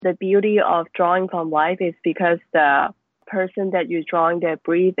The beauty of drawing from life is because the person that you're drawing, they're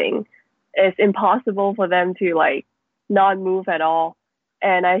breathing. It's impossible for them to not move at all.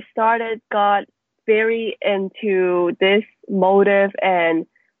 And I got very into this motive and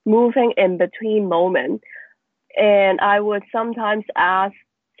moving in between moments. And I would sometimes ask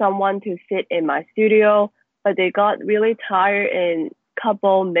someone to sit in my studio, but they got really tired in a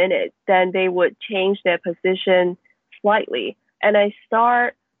couple minutes. Then they would change their position slightly. And I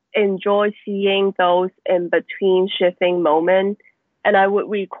enjoy seeing those in between shifting moments. And I would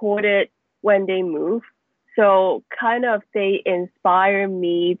record it when they move. So kind of they inspire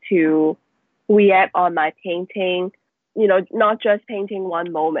me to react on my painting, not just painting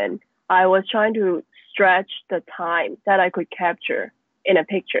one moment. I was trying to stretch the time that I could capture in a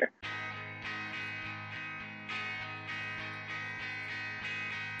picture.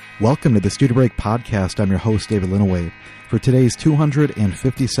 Welcome to the Studio Break podcast. I'm your host, David Linaway. For today's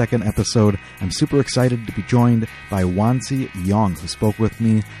 252nd episode, I'm super excited to be joined by Wanzi Yong, who spoke with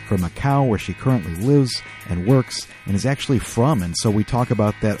me from Macau, where she currently lives and works and is actually from. And so we talk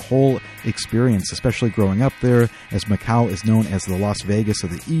about that whole experience, especially growing up there, as Macau is known as the Las Vegas of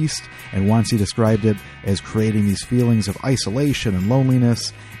the East. And Wanzi described it as creating these feelings of isolation and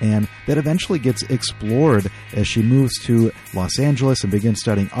loneliness. And that eventually gets explored as she moves to Los Angeles and begins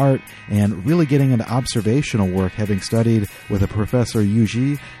studying art and really getting into observational work, having studied with a Professor Yu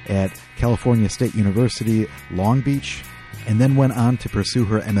Ji at California State University, Long Beach, and then went on to pursue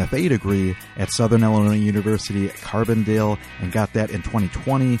her MFA degree at Southern Illinois University, Carbondale, and got that in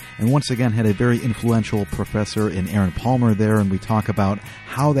 2020. And once again had a very influential professor in Aaron Palmer there, and we talk about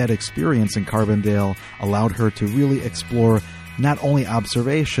how that experience in Carbondale allowed her to really explore not only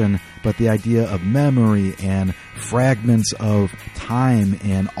observation, but the idea of memory and fragments of time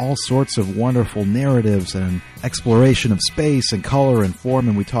and all sorts of wonderful narratives and exploration of space and color and form.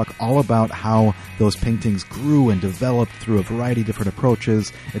 And we talk all about how those paintings grew and developed through a variety of different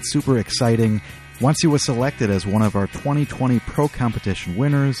approaches. It's super exciting. Wanzi was selected as one of our 2020 Pro Competition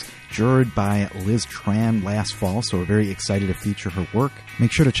winners, juried by Liz Tran last fall, so we're very excited to feature her work.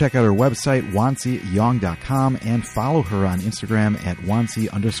 Make sure to check out her website, wanziyong.com, and follow her on Instagram at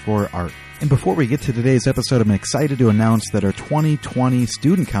wanzi_art. And before we get to today's episode, I'm excited to announce that our 2020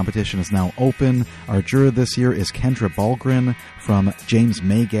 student competition is now open. Our juror this year is Kendra Balgren from James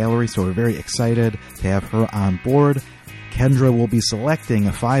May Gallery, so we're very excited to have her on board. Kendra will be selecting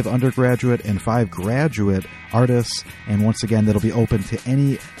 5 undergraduate and 5 graduate artists, and once again, that'll be open to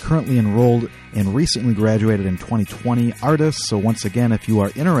any currently enrolled and recently graduated in 2020 artists. So once again, if you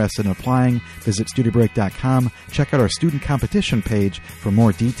are interested in applying, visit studiobreak.com. Check out our student competition page for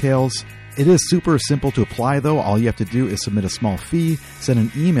more details. It is super simple to apply, though. All you have to do is submit a small fee, send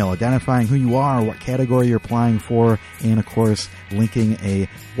an email identifying who you are, what category you're applying for, and, of course, linking a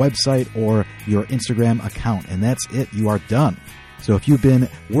website or your Instagram account. And that's it. You are done. So if you've been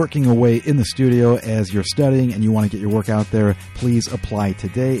working away in the studio as you're studying and you want to get your work out there, please apply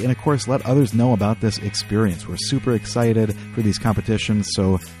today. And, of course, let others know about this experience. We're super excited for these competitions,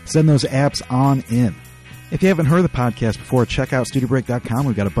 so send those apps on in. If you haven't heard the podcast before, check out studiobreak.com.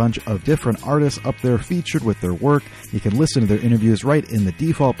 We've got a bunch of different artists up there featured with their work. You can listen to their interviews right in the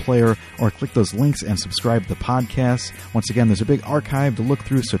default player or click those links and subscribe to the podcast. Once again, there's a big archive to look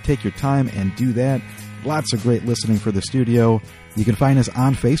through, so take your time and do that. Lots of great listening for the studio. You can find us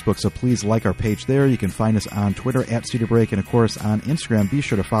on Facebook, so please like our page there. You can find us on Twitter at Studio Break, and of course on Instagram. Be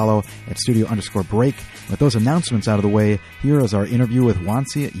sure to follow at Studio_Break. With those announcements out of the way, here is our interview with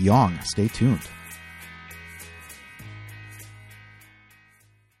Wanzi Yong. Stay tuned.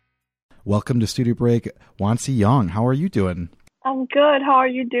 Welcome to Studio Break, Wanzi Yong. How are you doing? I'm good. How are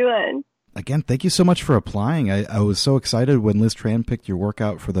you doing? Again, thank you so much for applying. I was so excited when Liz Tran picked your work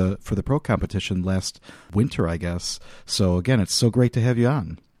out for the pro competition last winter, I guess. So again, it's so great to have you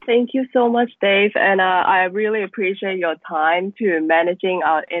on. Thank you so much, Dave. And I really appreciate your time to managing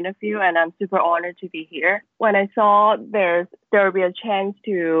our interview. And I'm super honored to be here. When I saw there will be a chance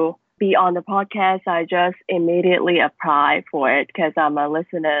to be on the podcast, I just immediately applied for it because I'm a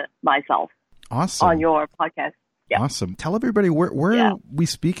listener myself. Awesome. On your podcast. Yeah. Awesome. Tell everybody, where are we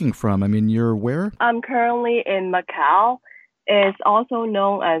speaking from? I mean, you're where? I'm currently in Macau. It's also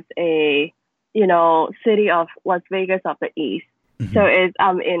known as a, city of Las Vegas of the East. Mm-hmm. So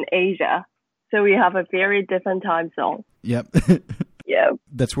I'm in Asia. So we have a very different time zone. Yep. Yeah.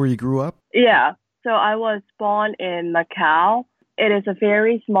 That's where you grew up? Yeah. So I was born in Macau. It is a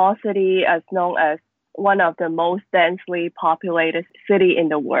very small city, as known as one of the most densely populated city in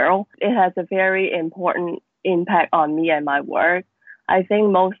the world. It has a very important impact on me and my work. I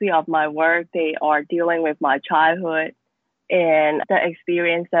think mostly of my work, they are dealing with my childhood and the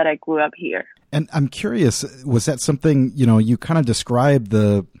experience that I grew up here. And I'm curious, was that something, you kind of described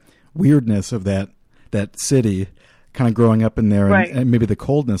the weirdness of that city, kind of growing up in there, Right. and maybe the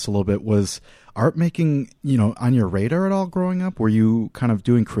coldness a little bit. Was art making, on your radar at all growing up? Were you kind of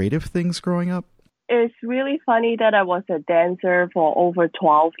doing creative things growing up? It's really funny that I was a dancer for over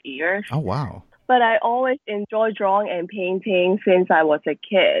 12 years. Oh, wow. But I always enjoyed drawing and painting since I was a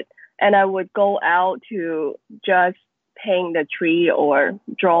kid. And I would go out to just paint the tree or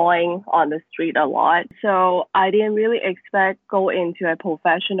drawing on the street a lot. So I didn't really expect go into a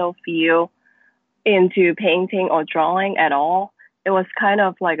professional field into painting or drawing at all. It was kind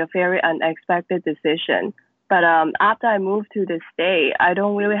of like a very unexpected decision. But after I moved to the state, I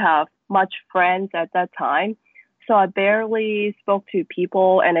don't really have much friends at that time. So I barely spoke to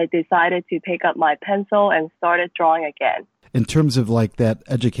people, and I decided to pick up my pencil and started drawing again. In terms of like that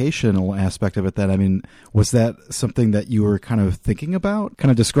educational aspect of it, then, I mean, was that something that you were kind of thinking about? Kind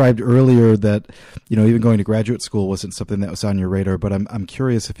of described earlier that, even going to graduate school wasn't something that was on your radar, but I'm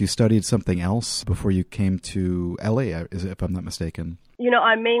curious if you studied something else before you came to LA, if I'm not mistaken.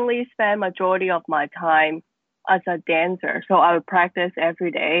 I mainly spend majority of my time as a dancer, so I would practice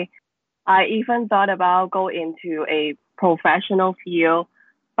every day. I even thought about going into a professional field,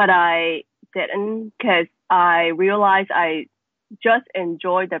 but I didn't because I realized I just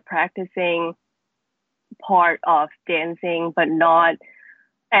enjoyed the practicing part of dancing, but not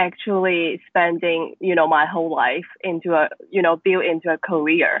actually spending, my whole life into build into a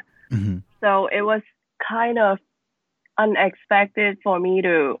career. Mm-hmm. So it was kind of unexpected for me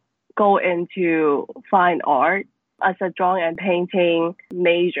to go into fine art as a drawing and painting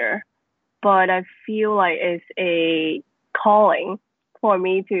major. But I feel like it's a calling for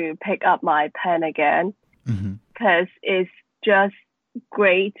me to pick up my pen again, because it's just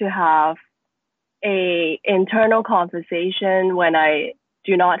great to have a internal conversation when I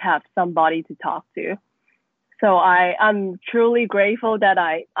do not have somebody to talk to. So I'm truly grateful that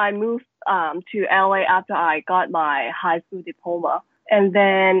I moved to LA after I got my high school diploma. And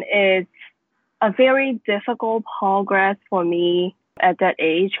then it's a very difficult progress for me at that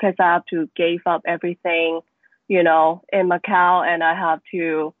age because I have to give up everything, in Macau, and I have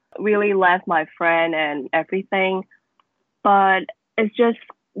to really left my friend and everything. But it's just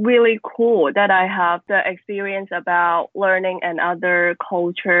really cool that I have the experience about learning another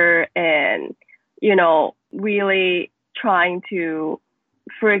culture and, really trying to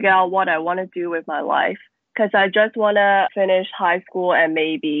figure out what I want to do with my life. Because I just want to finish high school and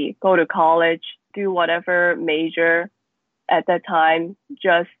maybe go to college, do whatever major at that time,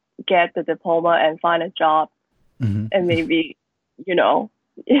 just get the diploma and find a job, and maybe,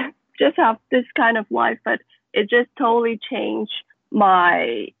 just have this kind of life. But it just totally changed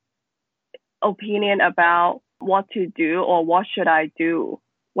my opinion about what to do or what should I do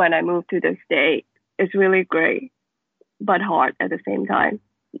when I moved to the state. It's really great, but hard at the same time.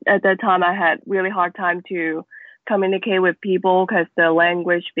 At that time, I had really hard time to communicate with people because the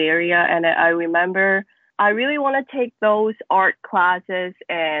language barrier. And I remember I really want to take those art classes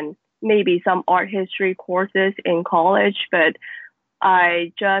and maybe some art history courses in college, but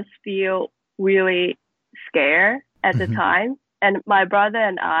I just feel really scared at the time. And my brother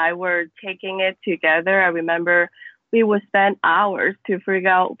and I were taking it together. I remember we would spend hours to figure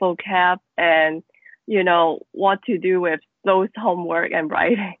out vocab and, what to do with those homework and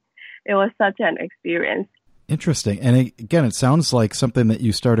writing. It was such an experience. Interesting. And again, it sounds like something that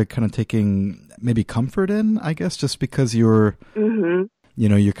you started kind of taking maybe comfort in, I guess, just because you're,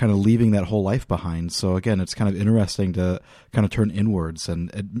 you're kind of leaving that whole life behind. So again, it's kind of interesting to kind of turn inwards,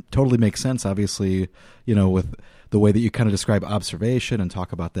 and it totally makes sense, obviously, with the way that you kind of describe observation and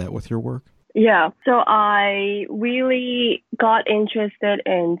talk about that with your work. Yeah. So I really got interested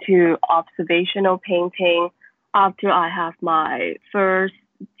into observational painting after I have my first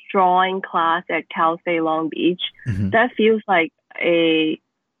drawing class at Cal State Long Beach. That feels like a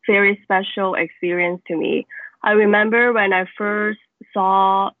very special experience to me. I remember when I first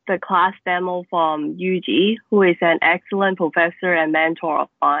saw the class demo from Yuji, who is an excellent professor and mentor of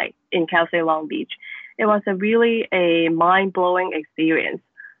mine in Cal State Long Beach. It was really a mind-blowing experience.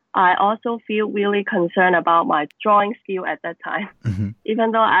 I also feel really concerned about my drawing skill at that time.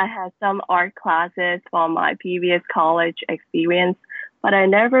 Even though I had some art classes from my previous college experience, but I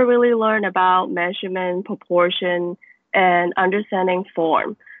never really learned about measurement, proportion, and understanding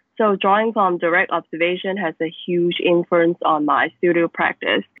form. So drawing from direct observation has a huge influence on my studio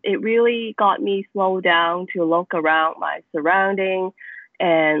practice. It really got me slowed down to look around my surroundings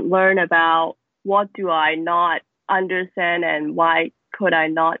and learn about what do I not understand and why could I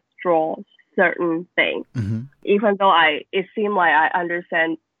not draw certain thing. Mm-hmm. Even though it seemed like I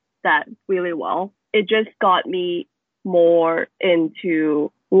understand that really well, it just got me more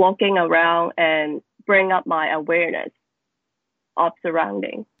into looking around and bring up my awareness of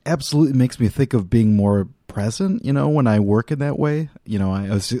surroundings. Absolutely makes me think of being more present, when I work in that way. I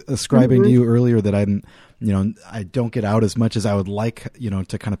was ascribing to you earlier that I don't get out as much as I would like,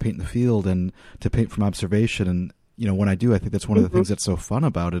 to kind of paint in the field and to paint from observation. And, when I do, I think that's one of the things that's so fun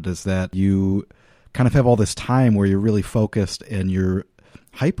about it is that you kind of have all this time where you're really focused and you're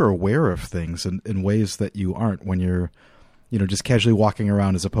hyper aware of things in ways that you aren't when you're, just casually walking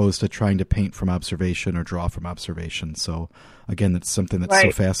around as opposed to trying to paint from observation or draw from observation. So again, that's something that's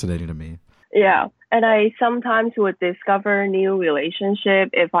so fascinating to me. Yeah. And I sometimes would discover new relationship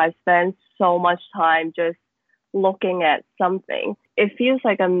if I spend so much time just looking at something. It feels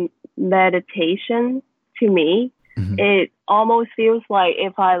like a meditation to me. Mm-hmm. It almost feels like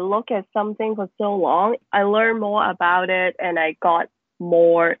if I look at something for so long, I learn more about it and I got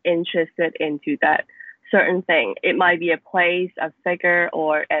more interested into that certain thing. It might be a place, a figure,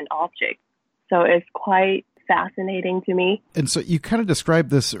 or an object. So it's quite fascinating to me. And so you kind of described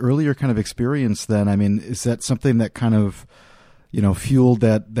this earlier kind of experience then. I mean, is that something that kind of, fueled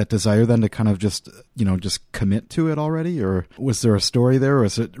that desire then to kind of just commit to it already? Or was there a story there? Or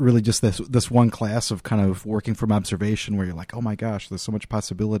is it really just this one class of kind of working from observation where you're like, oh my gosh, there's so much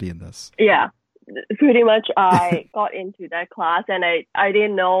possibility in this? Yeah, pretty much I got into that class and I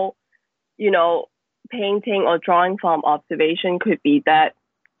didn't know, painting or drawing from observation could be that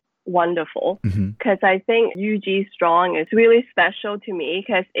wonderful. Because I think Yuji's drawing is really special to me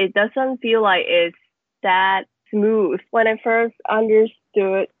because it doesn't feel like it's that smooth. When I first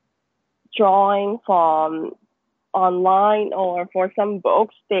understood drawing from online or for some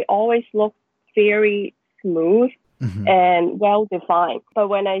books, they always look very smooth and well defined. But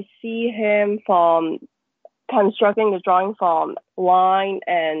when I see him from constructing the drawing from line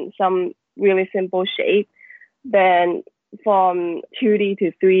and some really simple shape, then from 2D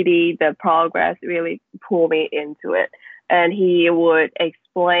to 3D, the progress really pulled me into it. And he would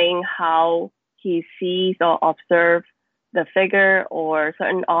explain how he sees or observes the figure or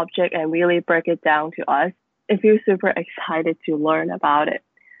certain object and really break it down to us. I feel super excited to learn about it.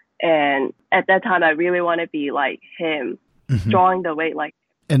 And at that time, I really want to be like him, drawing the way like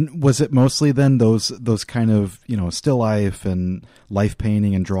him. And was it mostly then those kind of, still life and life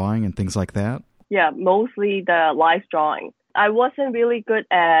painting and drawing and things like that? Yeah, mostly the life drawing. I wasn't really good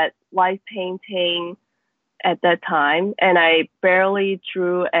at life painting at that time, and I barely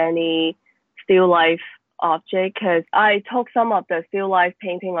drew any still life object because I took some of the still life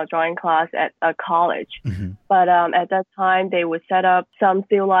painting or drawing class at a college. But at that time, they would set up some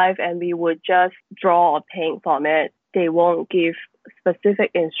still life and we would just draw or paint from it. They won't give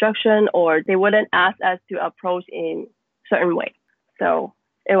specific instruction or they wouldn't ask us to approach in certain way. So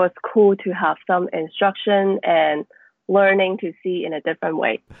it was cool to have some instruction and learning to see in a different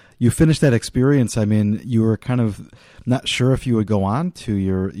way. You finished that experience. I mean, you were kind of not sure if you would go on to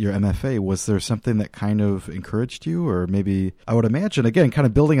your MFA. Was there something that kind of encouraged you? Or maybe, I would imagine, again, kind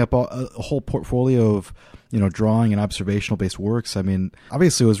of building up a whole portfolio of, drawing and observational based works. I mean,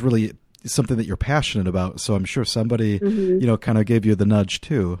 obviously it was really something that you're passionate about. So I'm sure somebody, kind of gave you the nudge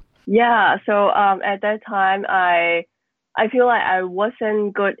too. Yeah. So at that time, I feel like I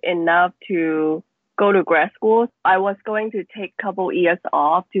wasn't good enough to go to grad school. I was going to take a couple years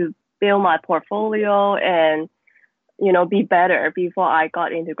off to build my portfolio and, be better before I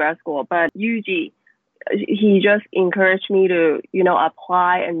got into grad school. But Yuji, he just encouraged me to,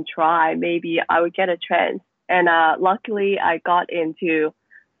 apply and try. Maybe I would get a chance. And luckily, I got into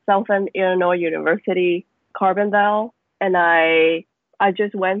Southern Illinois University, Carbondale, and I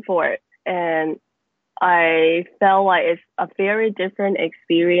just went for it. And I felt like it's a very different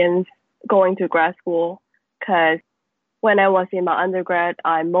experience going to grad school because when I was in my undergrad,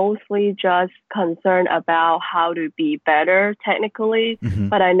 I mostly just concerned about how to be better technically,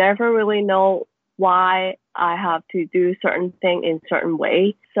 but I never really know why I have to do certain thing in certain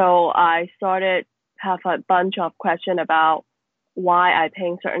way. So I started have a bunch of questions about why I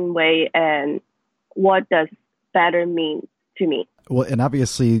paint certain way and what does better mean to me. Well, and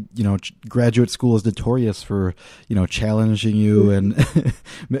obviously, graduate school is notorious for, challenging you and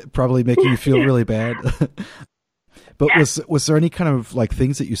probably making you feel really bad. But was there any kind of like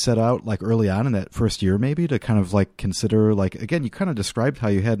things that you set out like early on in that first year maybe to kind of like consider, like, again, you kind of described how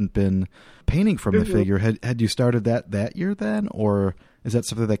you hadn't been painting from the figure. Had you started that year then, or is that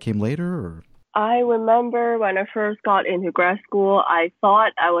something that came later? Or? I remember when I first got into grad school, I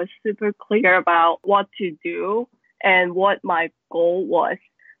thought I was super clear about what to do and what my goal was.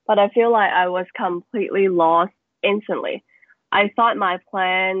 but I feel like I was completely lost instantly. I thought my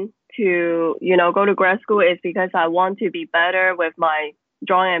plan to, go to grad school is because I want to be better with my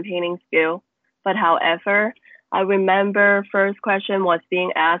drawing and painting skill. But however, I remember first question was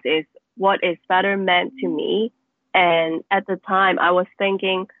being asked is what is better meant to me? And at the time I was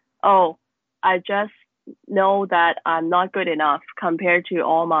thinking, oh, I just know that I'm not good enough compared to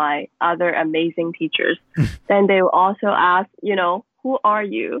all my other amazing teachers. Then they will also ask, who are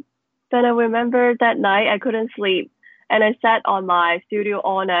you? Then I remember that night I couldn't sleep and I sat on my studio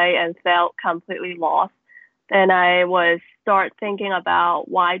all night and felt completely lost. Then I was start thinking about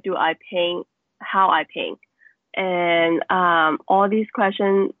why do I paint, how I paint. And all these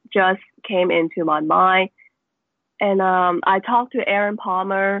questions just came into my mind. And I talked to Erin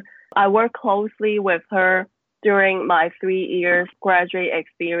Palmer. I worked closely with her during my 3 years graduate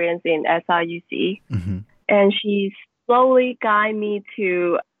experience in SIUC. Mm-hmm. And she slowly guided me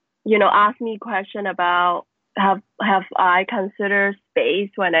to, ask me question about have I considered space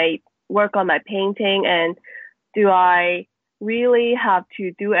when I work on my painting, and do I really have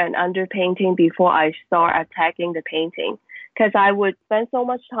to do an underpainting before I start attacking the painting? Because I would spend so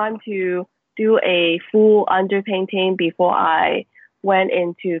much time to do a full underpainting before I went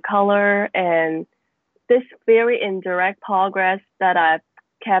into color, and this very indirect progress that I've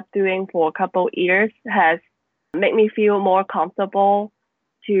kept doing for a couple years has made me feel more comfortable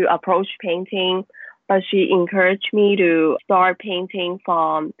to approach painting. But she encouraged me to start painting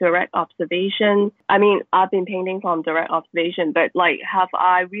from direct observation. I mean, I've been painting from direct observation, but have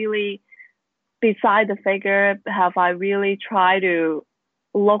I really, beside the figure, have I really tried to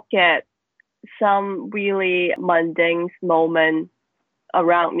look at some really mundane moment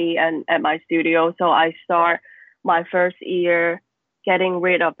around me and at my studio? So I start my first year getting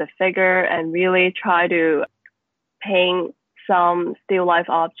rid of the figure and really try to paint some still life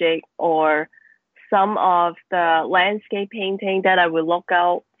object or some of the landscape painting that I would look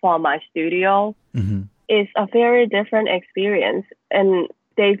out for my studio. Mm-hmm. It's a very different experience, and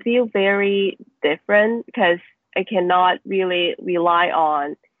they feel very different because I cannot really rely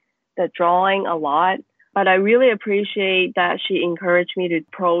on the drawing a lot. But I really appreciate that she encouraged me to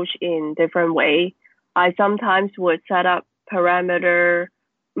approach in different way. I sometimes would set up parameter,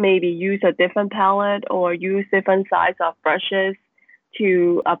 maybe use a different palette or use different size of brushes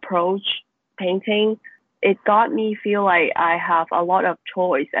to approach painting. It got me feel like I have a lot of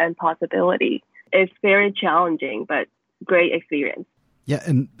choice and possibility. It's very challenging, but great experience. Yeah,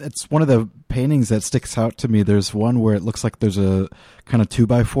 and it's one of the paintings that sticks out to me. There's one where it looks like there's a kind of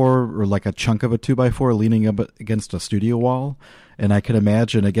 2x4 or like a chunk of a 2x4 leaning up against a studio wall. And I can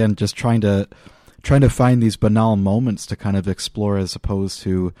imagine, again, just trying to find these banal moments to kind of explore, as opposed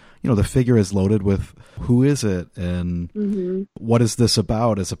to, the figure is loaded with who is it and mm-hmm. what is this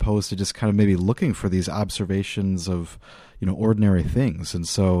about, as opposed to just kind of maybe looking for these observations of, ordinary things. And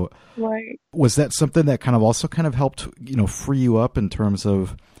so right. Was that something that kind of also kind of helped, free you up in terms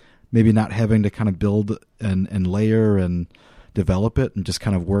of maybe not having to kind of build and layer and develop it and just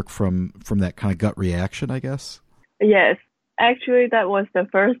kind of work from that kind of gut reaction, I guess? Yes. Actually, that was the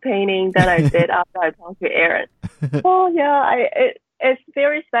first painting that I did after I talked to Erin. Oh, yeah, it's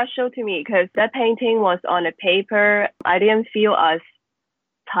very special to me because that painting was on a paper. I didn't feel as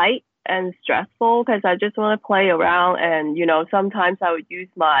tight and stressful because I just want to play around. And, sometimes I would use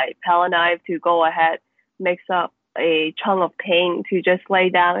my palette knife to go ahead, mix up a chunk of paint to just lay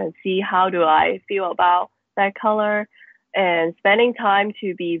down and see how do I feel about that color, and spending time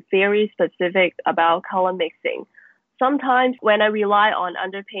to be very specific about color mixing. Sometimes when I rely on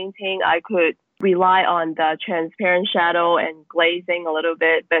underpainting, I could rely on the transparent shadow and glazing a little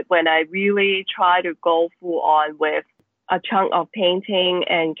bit. But when I really try to go full on with a chunk of painting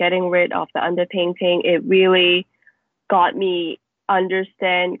and getting rid of the underpainting, it really got me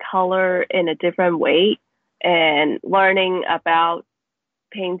understand color in a different way, and learning about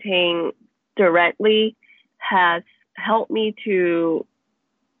painting directly has helped me to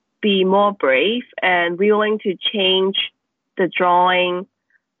be more brave and willing to change the drawing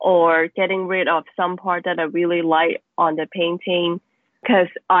or getting rid of some part that I really like on the painting, because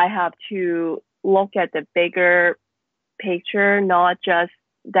I have to look at the bigger picture, not just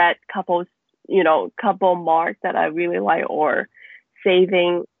that couple marks that I really like or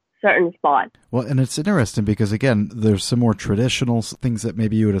saving certain spots. Well, and it's interesting because, again, there's some more traditional things that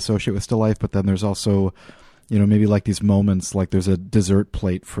maybe you would associate with still life, but then there's also, maybe like these moments, like there's a dessert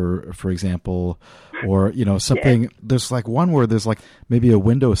plate, for example, or, something. Yeah. There's like one where there's like maybe a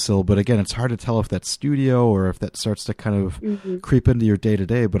windowsill, but again, it's hard to tell if that's studio or if that starts to kind of creep into your day to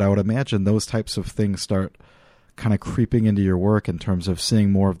day. But I would imagine those types of things start kind of creeping into your work in terms of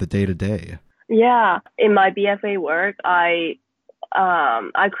seeing more of the day-to-day. Yeah, in my BFA work, I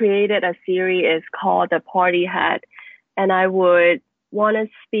created a series. It's called The Party Hat, and I would want to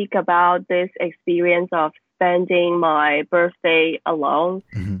speak about this experience of spending my birthday alone.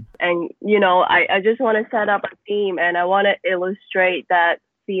 Mm-hmm. And, I just want to set up a theme and I want to illustrate that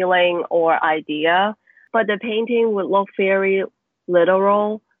feeling or idea, but the painting would look very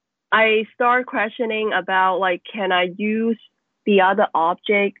literal. I start questioning about, like, can I use the other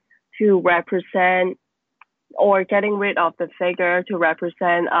object to represent, or getting rid of the figure to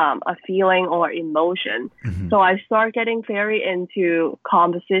represent a feeling or emotion. Mm-hmm. So I start getting very into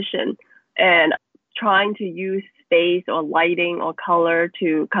composition and trying to use space or lighting or color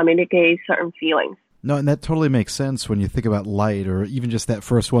to communicate certain feelings. No, and that totally makes sense when you think about light, or even just that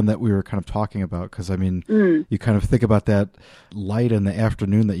first one that we were kind of talking about. Because, I mean, you kind of think about that light in the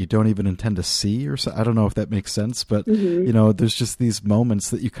afternoon that you don't even intend to see, or so. I don't know if that makes sense, but, there's just these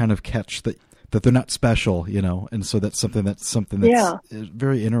moments that you kind of catch that they're not special, and so that's something that's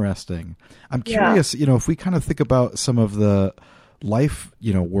very interesting. I'm curious, if we kind of think about some of the life,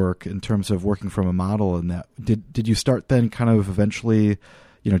 work in terms of working from a model, and that, did you start then kind of eventually,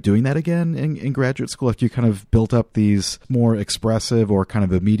 doing that again in graduate school after you kind of built up these more expressive or kind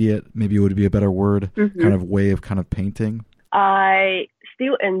of immediate, maybe it would be a better word, kind of way of kind of painting? I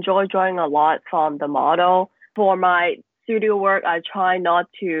still enjoy drawing a lot from the model. For my studio work, I try not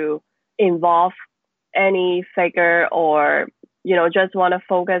to involve any figure or, just want to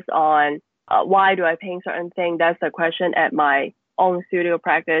focus on why do I paint certain thing. That's the question at my own studio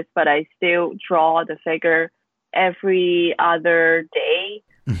practice, but I still draw the figure every other day.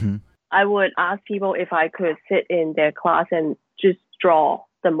 Mm-hmm. I would ask people if I could sit in their class and just draw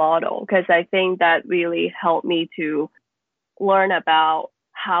the model, because I think that really helped me to learn about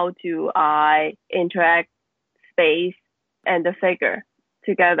how do I interact space and the figure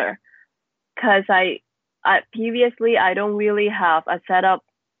together. Because I previously, I don't really have a setup.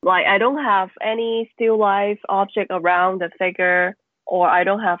 Like, I don't have any still life object around the figure, or I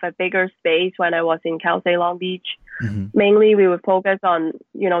don't have a bigger space when I was in Cal State Long Beach. Mm-hmm. Mainly, we would focus on,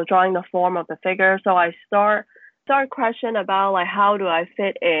 drawing the form of the figure. So I start question about, like, how do I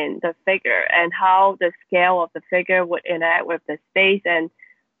fit in the figure and how the scale of the figure would interact with the space, and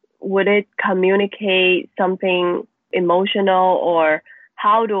would it communicate something emotional, or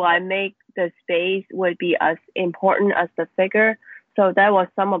how do I make the space would be as important as the figure? So that was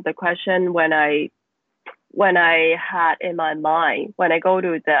some of the question when I had in my mind when I go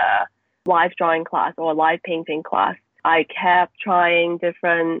to the live drawing class or live painting class. I kept trying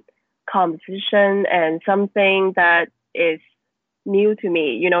different composition and something that is new to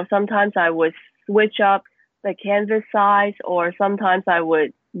me. Sometimes I would switch up the canvas size, or sometimes I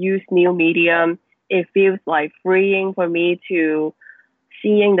would use new medium. It feels like freeing for me to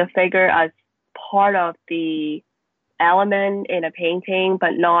seeing the figure as part of the element in a painting,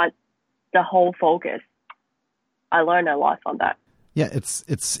 but not the whole focus. I learned a lot from that. Yeah,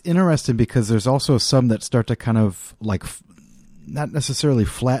 it's interesting because there's also some that start to kind of like not necessarily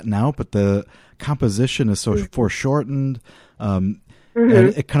flatten out, but the composition is so foreshortened. And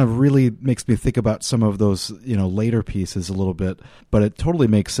it kind of really makes me think about some of those, later pieces a little bit. But it totally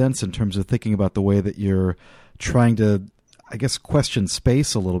makes sense in terms of thinking about the way that you're trying to, I guess, question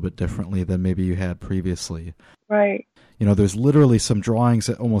space a little bit differently than maybe you had previously. Right. There's literally some drawings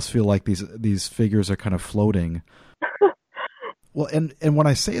that almost feel like these figures are kind of floating. Well, and when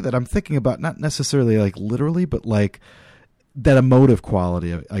I say that, I'm thinking about not necessarily like literally, but like that emotive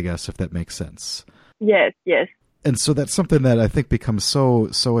quality, I guess, if that makes sense. Yes, yes. And so that's something that I think becomes so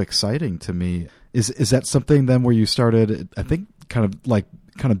exciting to me. Is that something then where you started, I think, kind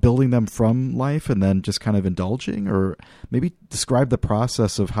of building them from life and then just kind of indulging, or maybe describe the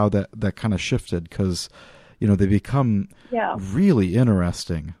process of how that kind of shifted, because, they become really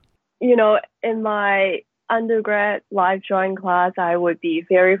interesting. In my undergrad live drawing class, I would be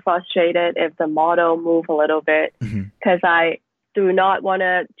very frustrated if the model moved a little bit, because I do not want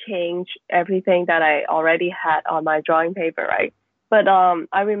to change everything that I already had on my drawing paper, right? But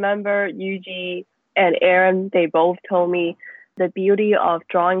I remember Yuji and Aaron, they both told me the beauty of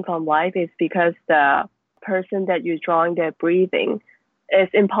drawing from life is because the person that you're drawing, they're breathing.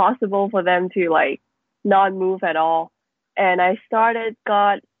 It's impossible for them to like not move at all. And I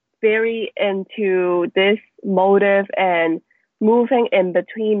got very into this motive and moving in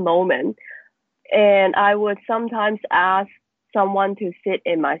between moments. And I would sometimes ask someone to sit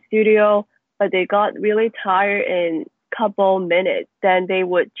in my studio, but they got really tired in a couple minutes. Then they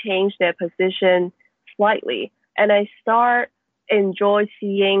would change their position slightly. And I start enjoy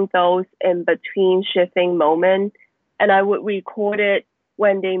seeing those in between shifting moments, and I would record it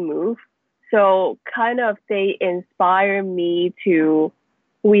when they move. So kind of they inspire me to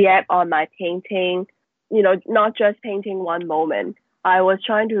react on my painting, not just painting one moment. I was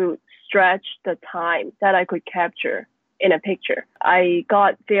trying to stretch the time that I could capture in a picture. I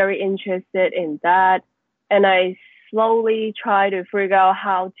got very interested in that, and I slowly try to figure out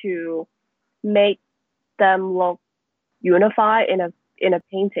how to make them look unified in a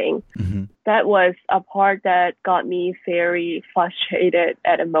painting. Mm-hmm. That was a part that got me very frustrated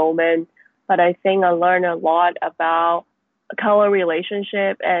at a moment, but I think I learned a lot about color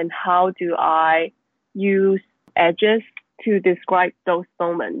relationship and how do I use edges to describe those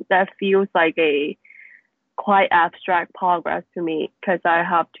moments. That feels like a quite abstract progress to me, because I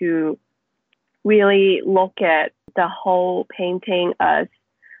have to really look at the whole painting as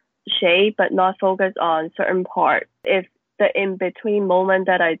shape, but not focus on certain parts. If the in-between moment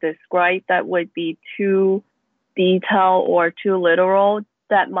that I described that would be too detailed or too literal,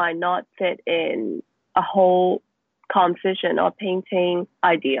 that might not fit in a whole composition or painting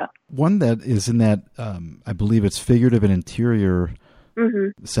idea. One that is in that, I believe it's figurative and interior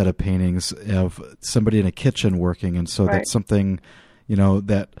set of paintings of somebody in a kitchen working. And so that's something,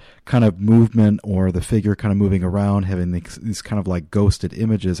 that kind of movement or the figure kind of moving around, having these kind of like ghosted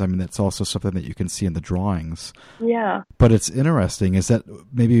images. I mean, that's also something that you can see in the drawings. Yeah. But it's interesting. Is that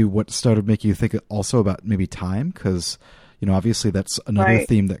maybe what started making you think also about maybe time? Because, obviously that's another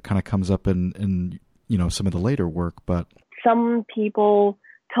theme that kind of comes up in some of the later work. But some people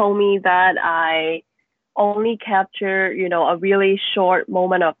told me that I only capture, a really short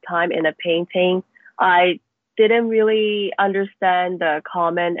moment of time in a painting. I didn't really understand the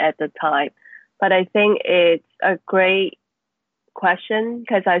comment at the time, but I think it's a great question,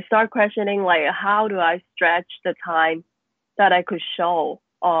 because I start questioning, like, how do I stretch the time that I could show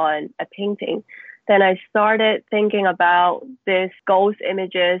on a painting? Then I started thinking about this ghost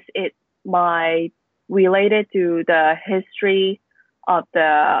images. It might related to the history of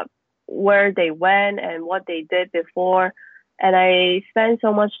where they went and what they did before. And I spent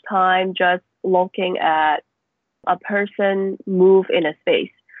so much time just looking at a person move in a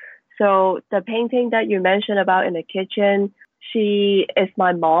space. So the painting that you mentioned about in the kitchen, she is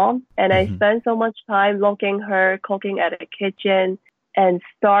my mom. And I spent so much time looking her cooking at a kitchen and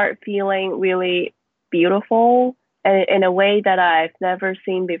start feeling really beautiful and in a way that I've never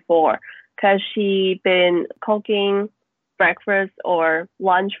seen before. Because she been cooking breakfast or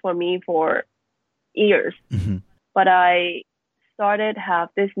lunch for me for years. But I started have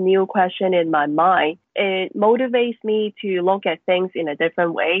this new question in my mind. It motivates me to look at things in a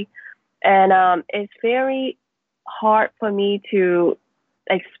different way. And it's very hard for me to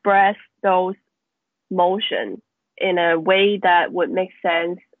express those motions in a way that would make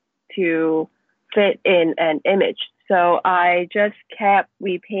sense to fit in an image. So I just kept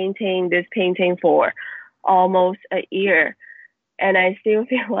repainting this painting for almost a year, and I still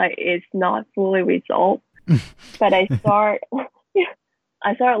feel like it's not fully resolved. But I start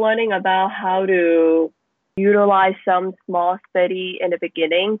learning about how to utilize some small study in the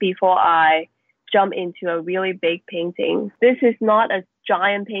beginning before I jump into a really big painting. This is not a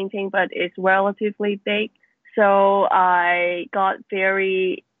giant painting, but it's relatively big. So I got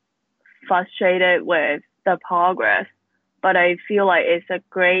very frustrated with the progress, but I feel like it's a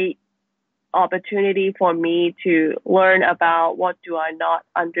great opportunity for me to learn about what do I not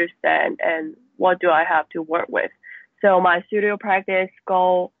understand and what do I have to work with. So my studio practice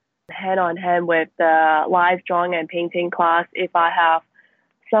go hand on hand with the live drawing and painting class. If I have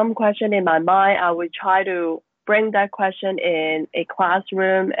some question in my mind, I would try to bring that question in a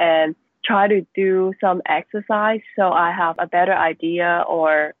classroom and try to do some exercise so I have a better idea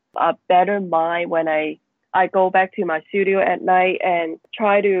or a better mind when I go back to my studio at night and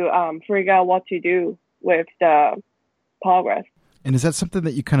try to figure out what to do with the progress. And is that something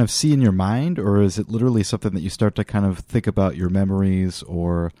that you kind of see in your mind, or is it literally something that you start to kind of think about your memories?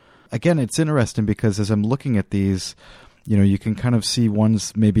 Or again, it's interesting because as I'm looking at these, you can kind of see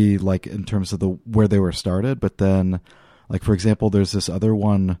ones maybe like in terms of where they were started, but then like, for example, there's this other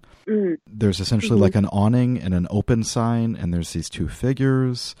one, there's essentially like an awning and an open sign, and there's these two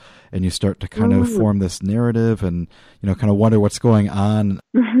figures, and you start to kind of form this narrative and, kind of wonder what's going on.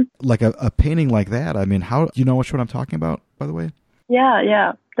 Like a painting like that. I mean, how do you know which one I'm talking about, by the way?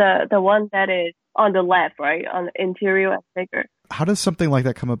 Yeah. The one that is on the left, right? On the interior and figure. How does something like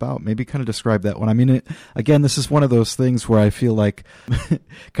that come about? Maybe kind of describe that one. I mean, again, this is one of those things where I feel like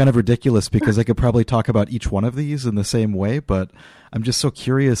kind of ridiculous because I could probably talk about each one of these in the same way, but I'm just so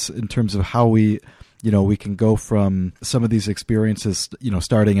curious in terms of how we we can go from some of these experiences,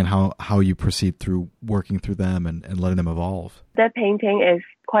 starting and how you proceed through working through them and letting them evolve. That painting is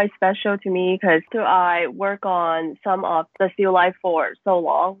quite special to me because I work on some of the still life for so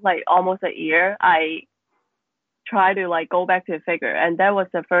long, like almost a year. I try to go back to the figure, and that was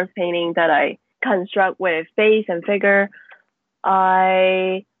the first painting that I construct with face and figure.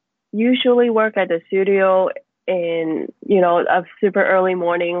 I usually work at the studio in, a super early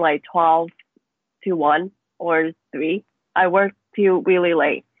morning, like 12 to 1 or 3. I work till really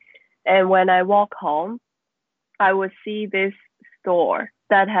late. And when I walk home, I would see this store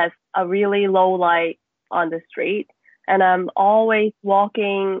that has a really low light on the street. And I'm always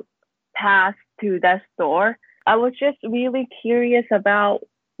walking past to that store. I was just really curious about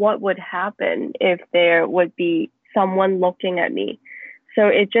what would happen if there would be someone looking at me. So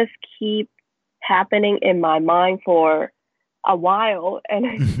it just keeps happening in my mind for a while.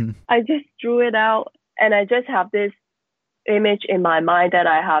 And I just drew it out, and I just have this image in my mind that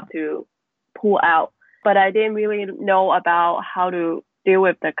I have to pull out. But I didn't really know about how to deal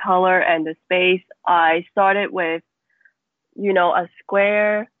with the color and the space. I started with, a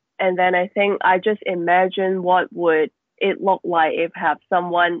square. And then I think I just imagined what would it look like if have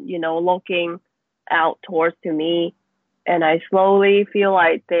someone, looking out towards to me. And I slowly feel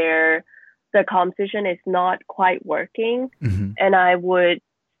like the composition is not quite working. Mm-hmm. And I would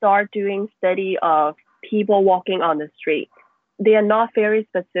start doing study of people walking on the street. They are not very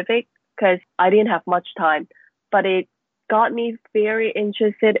specific because I didn't have much time, but it got me very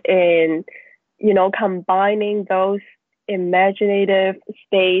interested in, combining those imaginative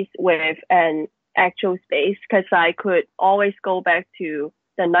space with an actual space, because I could always go back to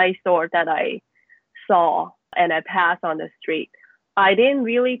the nice store that I saw and I passed on the street. I didn't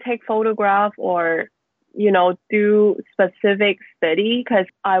really take photograph or, do specific study because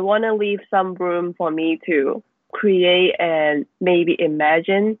I want to leave some room for me to create and maybe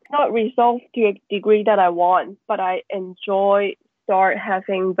imagine. Not resolve to a degree that I want, but I enjoy start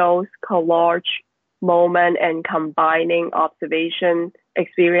having those collage moment and combining observation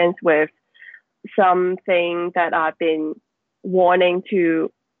experience with something that I've been wanting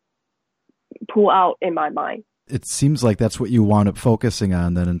to pull out in my mind. It seems like that's what you wound up focusing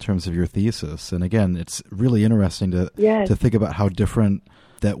on then in terms of your thesis. And again, it's really interesting to think about how different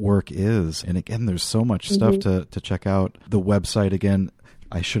that work is. And again, there's so much stuff to check out. The website, again,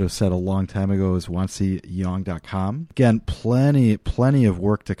 I should have said a long time ago, is wanciyong.com. Again, plenty of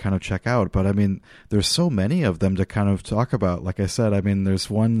work to kind of check out. But I mean, there's so many of them to kind of talk about. Like I said, I mean, there's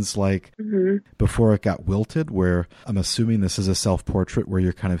ones like Before It Got Wilted, where I'm assuming this is a self-portrait where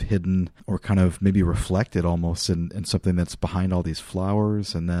you're kind of hidden or kind of maybe reflected almost in something that's behind all these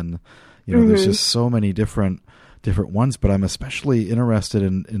flowers. And then, there's just so many different ones. But I'm especially interested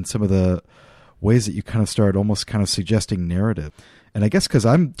in some of the ways that you kind of start almost kind of suggesting narrative. And I guess because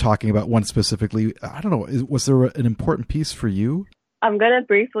I'm talking about one specifically, I don't know, was there an important piece for you? I'm going to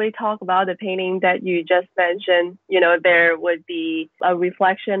briefly talk about the painting that you just mentioned. There would be a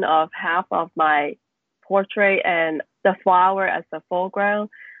reflection of half of my portrait and the flower as the foreground.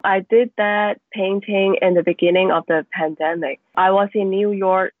 I did that painting in the beginning of the pandemic. I was in New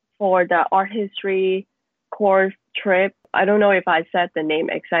York for the art history course trip. I don't know if I said the name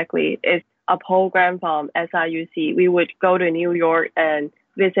exactly. It's a program from SIUC. We would go to New York and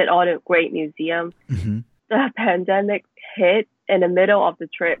visit all the great museums. Mm-hmm. The pandemic hit in the middle of the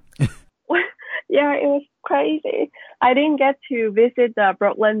trip. Yeah, it was crazy. I didn't get to visit the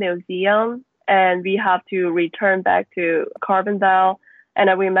Brooklyn Museum, and we have to return back to Carbondale. And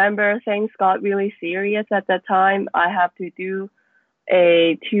I remember things got really serious at that time. I have to do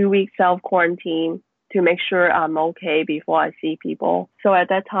a 2-week self-quarantine to make sure I'm okay before I see people. So at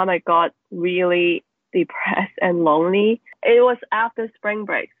that time, I got really depressed and lonely. It was after spring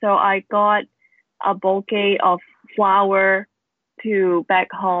break. So I got a bouquet of flower to back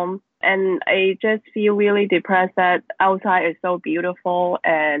home. And I just feel really depressed that outside is so beautiful.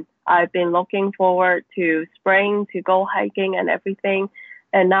 And I've been looking forward to spring to go hiking and everything.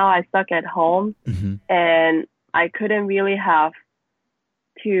 And now I'm stuck at home. Mm-hmm. And I couldn't really have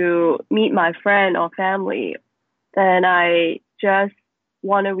to meet my friend or family. Then I just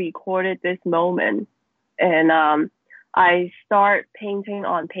want to record this moment. And I start painting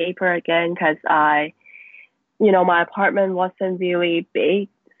on paper again because my apartment wasn't really big.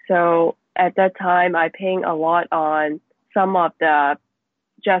 So at that time, I paint a lot on some of the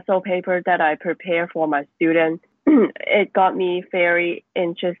gesso paper that I prepare for my students. It got me very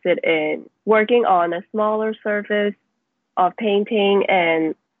interested in working on a smaller surface of painting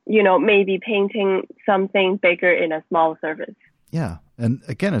and, maybe painting something bigger in a small surface. Yeah. And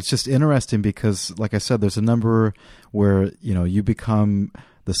again, it's just interesting because, like I said, there's a number where, you become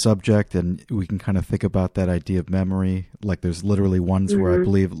the subject, and we can kind of think about that idea of memory. Like there's literally ones where I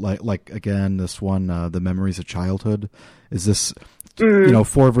believe, like again, this one, the memories of childhood. Is this,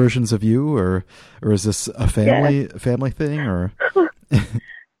 4 versions of you, or is this a family thing, or?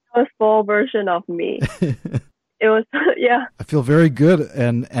 A full version of me. It was, yeah. I feel very good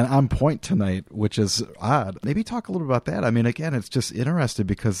and on point tonight, which is odd. Maybe talk a little about that. I mean, again, it's just interesting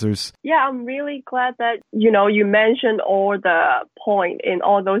because there's... Yeah, I'm really glad that, you mentioned all the point in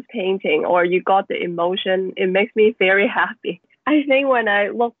all those paintings, or you got the emotion. It makes me very happy. I think when I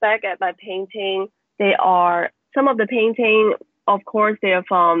look back at my painting, some of the painting, of course, they are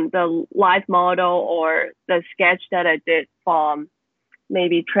from the live model or the sketch that I did from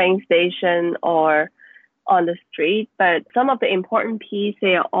maybe train station or on the street, but some of the important pieces,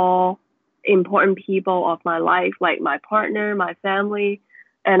 they are all important people of my life, like my partner, my family.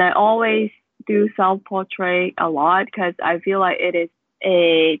 And I always do self-portrait a lot because I feel like it is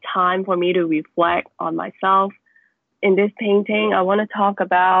a time for me to reflect on myself. In this painting, I want to talk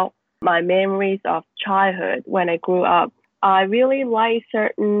about my memories of childhood when I grew up. I really like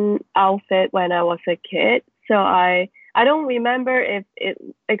certain outfit when I was a kid, so I don't remember if it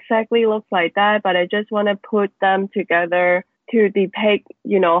exactly looks like that, but I just want to put them together to depict,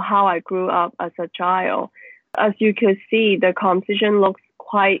 how I grew up as a child. As you could see, the composition looks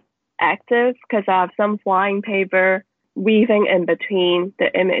quite active because I have some flying paper weaving in between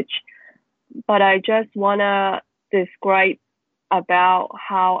the image. But I just want to describe about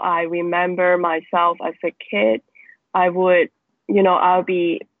how I remember myself as a kid. I'll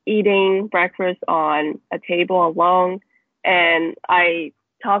be eating breakfast on a table alone. And I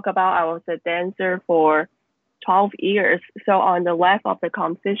talk about I was a dancer for 12 years. So on the left of the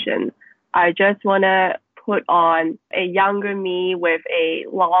composition, I just want to put on a younger me with a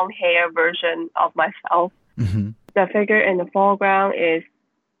long hair version of myself. Mm-hmm. The figure in the foreground is,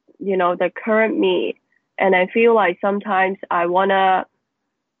 the current me. And I feel like sometimes I want to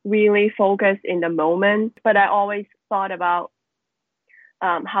really focus in the moment, but I always thought about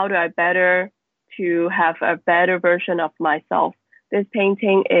how do I better to have a better version of myself. This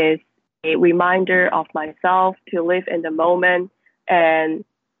painting is a reminder of myself to live in the moment, and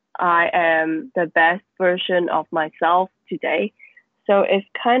I am the best version of myself today. So it's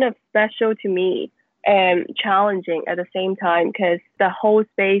kind of special to me and challenging at the same time because the whole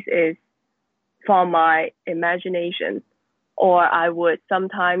space is from my imagination. Or I would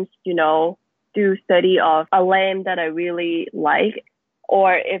sometimes, do study of a lamp that I really like.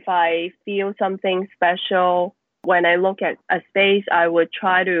 Or if I feel something special, when I look at a space, I would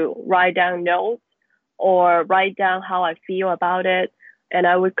try to write down notes or write down how I feel about it. And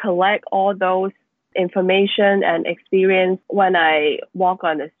I would collect all those information and experience when I walk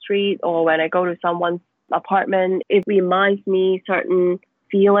on the street or when I go to someone's apartment. It reminds me certain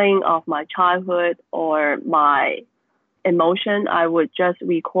feeling of my childhood or my emotion. I would just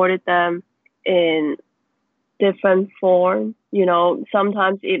record them in different form.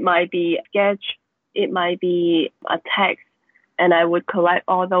 Sometimes it might be a sketch, it might be a text, and I would collect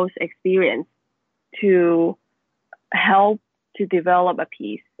all those experiences to help to develop a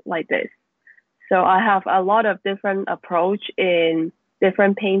piece like this. So I have a lot of different approach in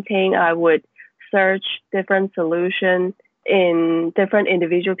different painting. I would search different solutions in different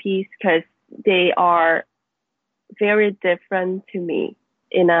individual pieces because they are very different to me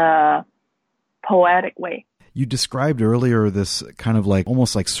in a poetic way. You described earlier this kind of like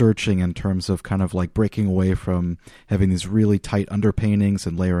almost like searching in terms of kind of like breaking away from having these really tight underpaintings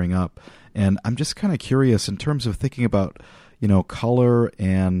and layering up. And I'm just kind of curious in terms of thinking about, color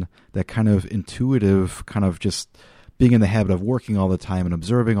and that kind of intuitive kind of just being in the habit of working all the time and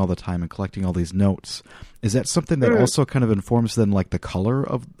observing all the time and collecting all these notes. Is that something that also kind of informs then like the color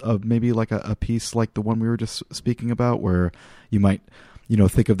of maybe like a piece like the one we were just speaking about, where you might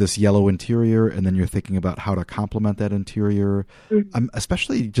think of this yellow interior and then you're thinking about how to complement that interior. I'm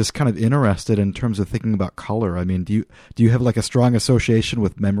especially just kind of interested in terms of thinking about color. I mean, do you have like a strong association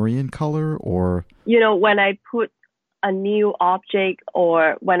with memory and color, or? When I put a new object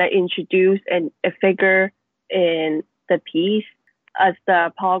or when I introduce a figure in the piece, as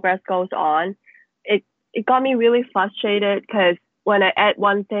the progress goes on, it got me really frustrated because when I add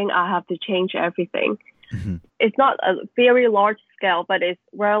one thing, I have to change everything. Mm-hmm. It's not a very large scale, but it's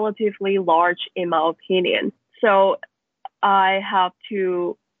relatively large in my opinion. So I have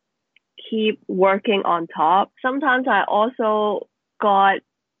to keep working on top. Sometimes I also got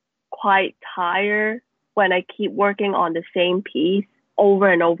quite tired when I keep working on the same piece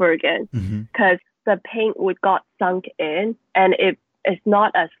over and over again because the paint would got sunk in and it it's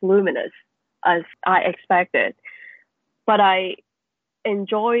not as luminous as I expected. But I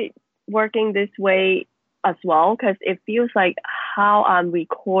enjoy working this way as well because it feels like how I'm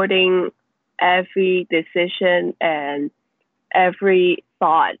recording every decision and every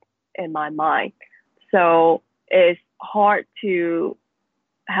thought in my mind. So it's hard to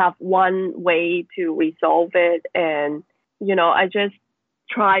have one way to resolve it. And, I just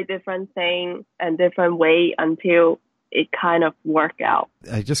try different things and different way until it kind of work out.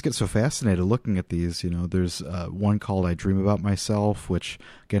 I just get so fascinated looking at these. There's one called I Dream About Myself, which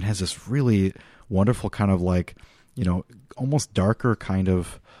again has this really wonderful kind of like, almost darker kind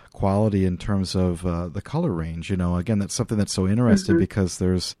of quality in terms of the color range. Again, that's something that's so interesting because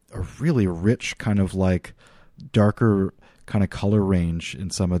there's a really rich kind of like darker kind of color range in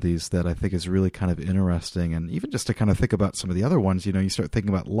some of these that I think is really kind of interesting. And even just to kind of think about some of the other ones, you start thinking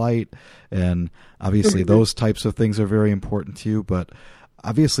about light, and obviously those types of things are very important to you, but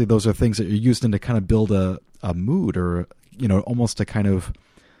obviously those are things that you're using to kind of build a mood or, almost to kind of,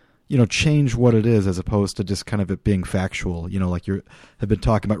 change what it is as opposed to just kind of it being factual, like you have been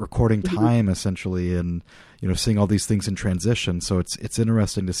talking about recording time essentially and, seeing all these things in transition. So it's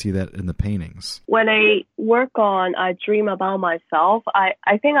interesting to see that in the paintings. When I work on I Dream About Myself, I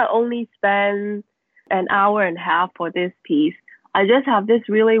think I only spend an hour and a half for this piece. I just have this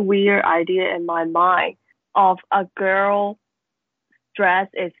really weird idea in my mind of a girl dress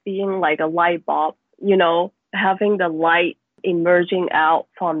is being like a light bulb, having the light emerging out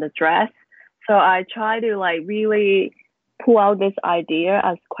from the dress. So I try to like really pull out this idea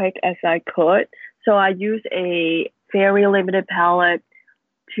as quick as I could. So I use a very limited palette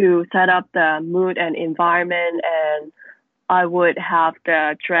to set up the mood and environment, and I would have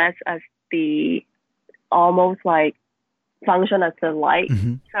the dress as the almost like function as the light.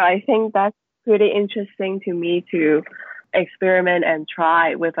 So I think that's pretty interesting to me to experiment and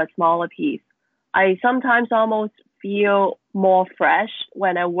try with a smaller piece. I sometimes almost feel more fresh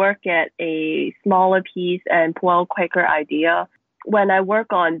when I work at a smaller piece and pull out quicker idea. When I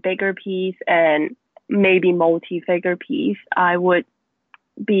work on bigger piece and maybe multi-figure piece, I would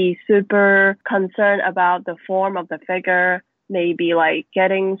be super concerned about the form of the figure, maybe like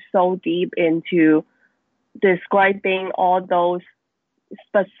getting so deep into describing all those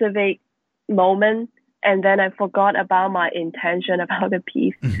specific moments. And then I forgot about my intention about the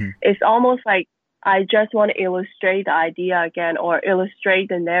piece. It's almost like I just want to illustrate the idea again or illustrate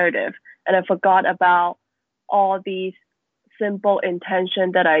the narrative. And I forgot about all these simple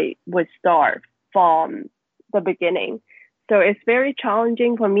intention that I would start from the beginning. So it's very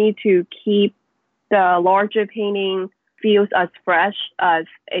challenging for me to keep the larger painting feels as fresh as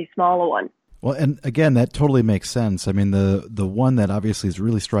a smaller one. Well, and again, that totally makes sense. I mean, the one that obviously is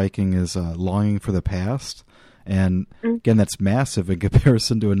really striking is Longing for the Past. And again, that's massive in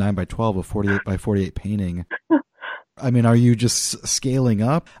comparison to a 9x12, a 48x48 painting. I mean, are you just scaling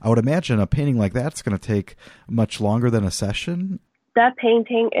up? I would imagine a painting like that's going to take much longer than a session. That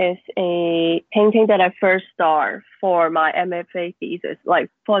painting is a painting that I first started for my MFA thesis, like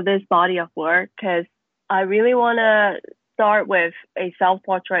for this body of work, because I really want to start with a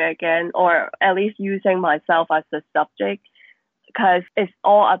self-portrait again, or at least using myself as the subject, because it's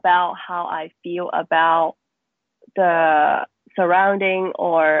all about how I feel about the surrounding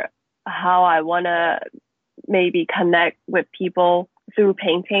or how I want to maybe connect with people through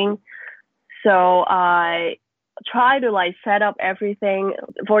painting. So I try to like set up everything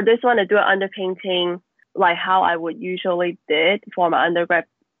for this one to do an underpainting like how I would usually did for my undergrad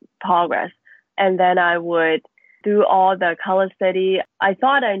progress. And then I would do all the color study. I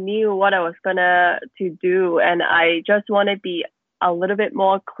thought I knew what I was gonna to do, and I just want to be a little bit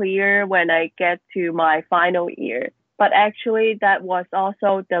more clear when I get to my final year. But actually, that was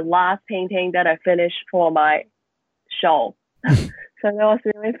also the last painting that I finished for my show. So that was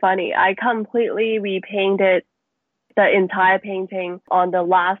really funny. I completely repainted the entire painting on the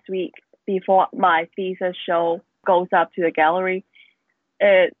last week before my thesis show goes up to the gallery.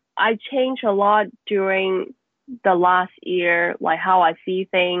 I changed a lot during the last year, like how I see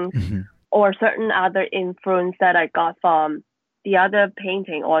things or certain other influence that I got from the other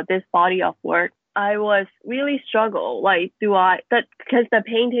painting or this body of work. I was really struggle. Like, because the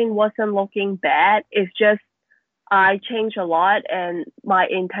painting wasn't looking bad. It's just I changed a lot and my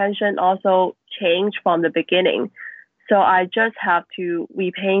intention also changed from the beginning. So I just have to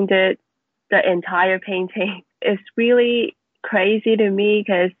repaint it, the entire painting. It's really crazy to me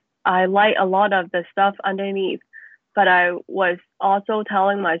because I like a lot of the stuff underneath, but I was also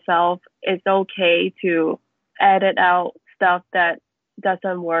telling myself it's okay to edit out stuff that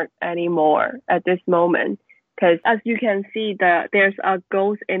doesn't work anymore at this moment, Because as you can see, there's a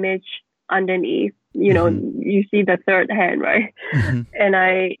ghost image underneath. You see the third hand, right? Mm-hmm. And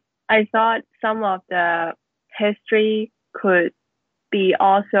I thought some of the history could be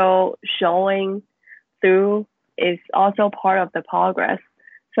also showing through, is also part of the progress.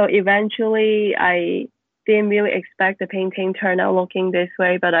 So eventually I didn't really expect the painting turn out looking this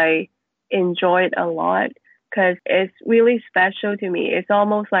way, but I enjoyed a lot because it's really special to me. It's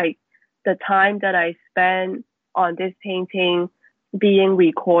almost like the time that I spent on this painting being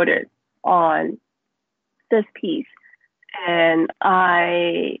recorded on this piece. And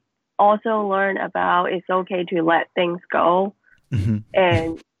I also learned about it's okay to let things go Mm-hmm.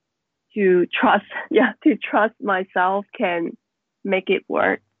 and to trust myself can make it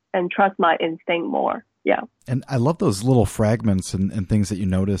work and trust my instinct more. Yeah. And I love those little fragments and things that you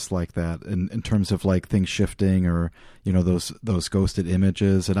notice like that in terms of like things shifting or, those ghosted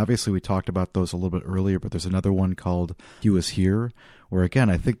images. And obviously we talked about those a little bit earlier, but there's another one called He Was Here, where again,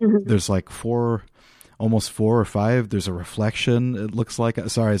 I think there's like almost 4 or 5. There's a reflection. It looks like,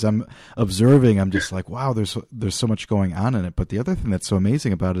 sorry, as I'm observing, I'm just like, wow, there's so much going on in it. But the other thing that's so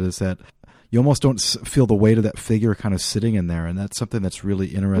amazing about it is that you almost don't feel the weight of that figure kind of sitting in there. And that's something that's really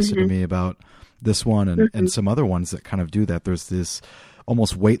interesting to me about this one and some other ones that kind of do that. There's this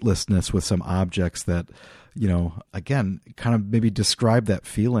almost weightlessness with some objects that, again, kind of maybe describe that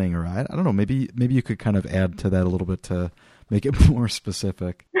feeling, or I don't know, maybe you could kind of add to that a little bit to make it more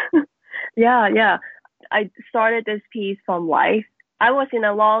specific. Yeah. I started this piece from life. I was in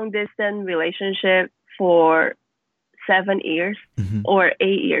a long distance relationship for 7 years or 8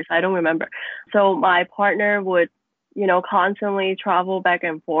 years. I don't remember. So my partner would, constantly travel back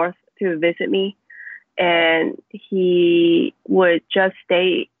and forth to visit me. And he would just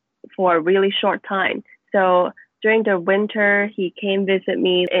stay for a really short time. So during the winter, he came visit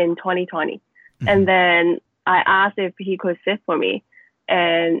me in 2020. And then I asked if he could sit for me.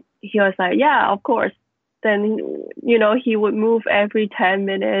 And he was like, yeah, of course. Then, he would move every 10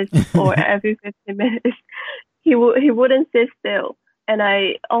 minutes or every 15 minutes. He wouldn't sit still. And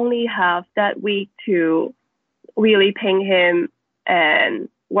I only have that week to really paint him and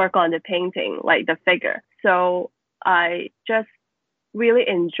work on the painting, like the figure. So I just really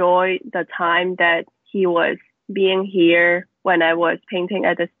enjoyed the time that he was being here when I was painting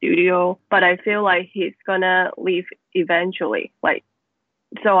at the studio. But I feel like he's gonna leave eventually.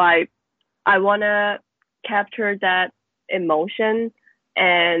 So I want to capture that emotion,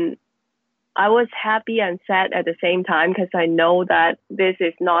 and I was happy and sad at the same time because I know that this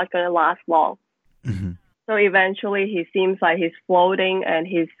is not going to last long. So eventually he seems like he's floating and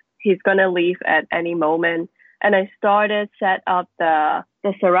he's going to leave at any moment. And I started set up the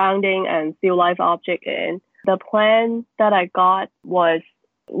surrounding and still life object in. The plan that I got was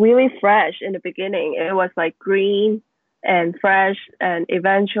really fresh in the beginning. It was like green and fresh, and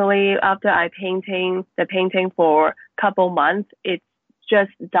eventually after I painting the painting for a couple months, it's just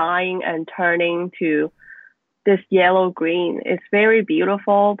dying and turning to this yellow green. It's very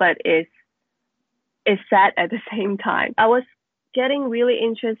beautiful, but it's sad at the same time. I was getting really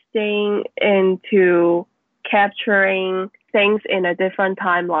interesting into capturing things in a different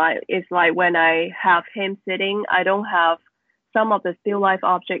timeline. It's like when I have him sitting, I don't have some of the still life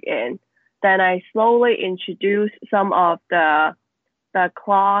object in. Then I slowly introduce some of the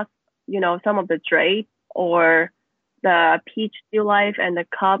cloth, some of the drape or the peach still life and the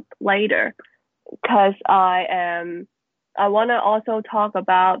cup later. Because I want to also talk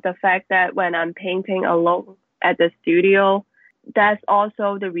about the fact that when I'm painting alone at the studio, that's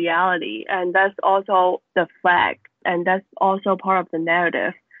also the reality, and that's also the fact, and that's also part of the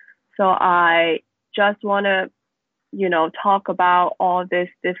narrative. So I just want to, talk about all this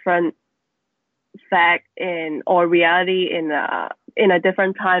different fact or reality in a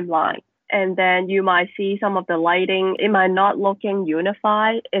different timeline. And then you might see some of the lighting, it might not looking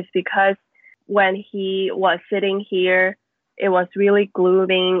unified. It's because when he was sitting here, it was really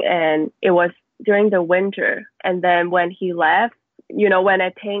gloomy and it was during the winter. And then when he left, when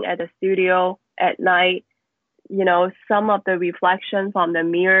I paint at the studio at night, some of the reflection from the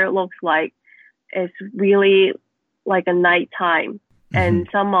mirror looks like it's really like a nighttime. And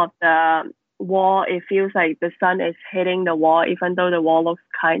some of the wall, it feels like the sun is hitting the wall, even though the wall looks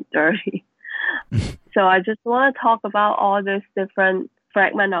kind of dirty. So I just want to talk about all this different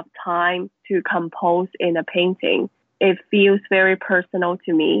fragment of time to compose in a painting. It feels very personal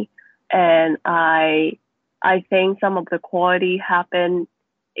to me, and I think some of the quality happen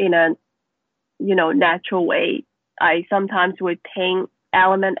in a natural way. I sometimes would paint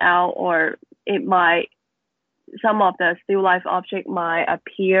element out, or some of the still life object might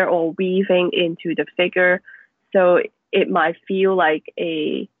appear or weaving into the figure So it might feel like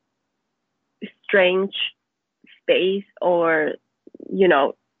a strange space, or,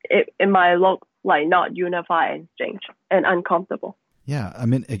 it might look like not unified and strange and uncomfortable. Yeah, I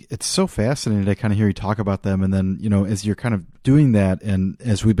mean, it's so fascinating to kind of hear you talk about them. And then, as you're kind of doing that and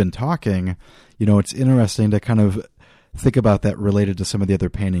as we've been talking, it's interesting to kind of think about that related to some of the other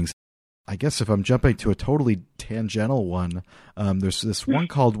paintings. I guess if I'm jumping to a totally tangential one, there's this one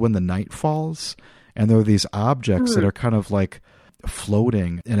called When the Night Falls, and there are these objects that are kind of like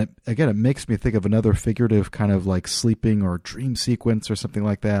floating. And it makes me think of another figurative kind of like sleeping or dream sequence or something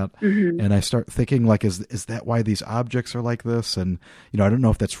like that. And I start thinking like, is that why these objects are like this? And, I don't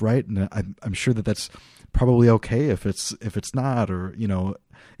know if that's right. And I'm sure that that's probably okay if it's not, or,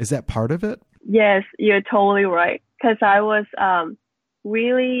 is that part of it? Yes, you're totally right. Because I was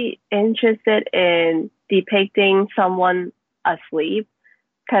really interested in depicting someone asleep,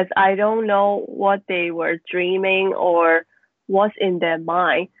 because I don't know what they were dreaming or what's in their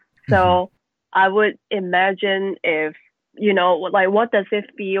mind. So I would imagine if, like, what does it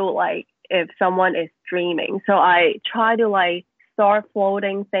feel like if someone is dreaming? So I try to like start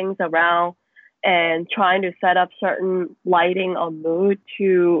floating things around and trying to set up certain lighting or mood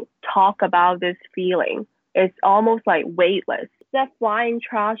to talk about this feeling. It's almost like weightless. That flying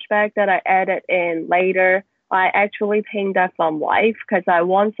trash bag that I added in later, I actually painted that from life because I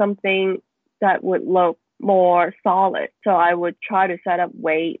want something that would look more solid. So I would try to set up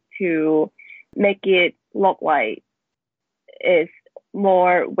weight to make it look like it's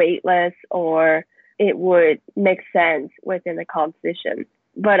more weightless, or it would make sense within the composition.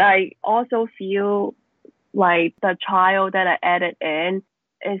 But I also feel like the child that I added in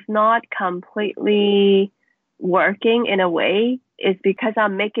is not completely working in a way. It's because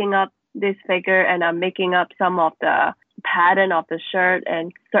I'm making up this figure and I'm making up some of the pattern of the shirt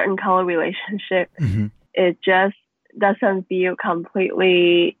and certain color relationship. It just doesn't feel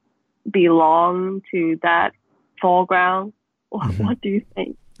completely belong to that foreground. What do you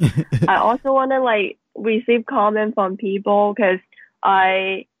think? I also want to like receive comment from people, because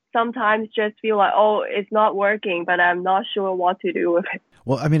I sometimes just feel like, oh, it's not working, but I'm not sure what to do with it.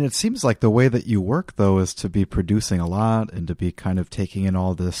 Well, I mean, it seems like the way that you work, though, is to be producing a lot and to be kind of taking in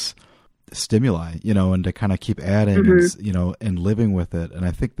all this stimuli, and to kind of keep adding, and, and living with it. And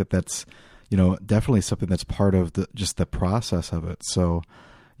I think that that's, definitely something that's part of just the process of it. So,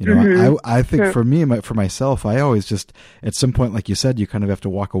 I think for me, for myself, I always just, at some point, like you said, you kind of have to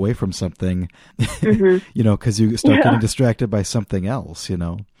walk away from something, because you start getting distracted by something else,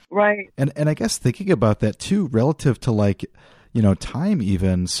 Right. And I guess thinking about that too, relative to like, time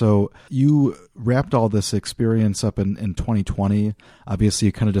even. So you wrapped all this experience up in 2020. Obviously,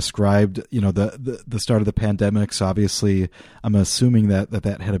 you kind of described, the start of the pandemic. So obviously, I'm assuming that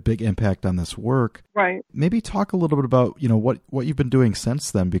had a big impact on this work. Right. Maybe talk a little bit about, what you've been doing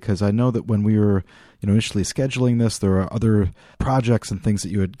since then, because I know that when we were, initially scheduling this, there are other projects and things that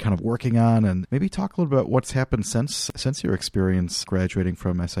you had kind of working on, and maybe talk a little bit about what's happened since your experience graduating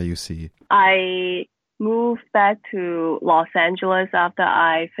from SIUC. I moved back to Los Angeles after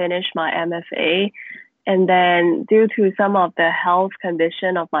I finished my MFA. And then due to some of the health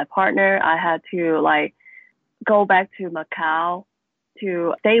condition of my partner, I had to like go back to Macau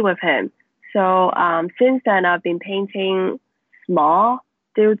to stay with him. So since then, I've been painting small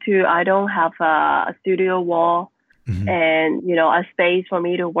due to I don't have a studio wall and, a space for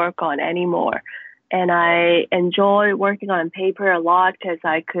me to work on anymore. And I enjoy working on paper a lot because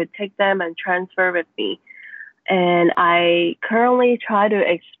I could take them and transfer with me. And I currently try to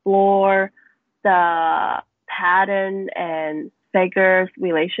explore the pattern and figures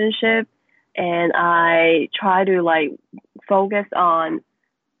relationship. And I try to like focus on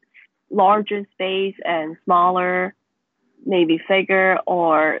larger space and smaller, maybe figure,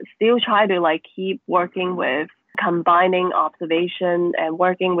 or still try to like keep working with combining observation and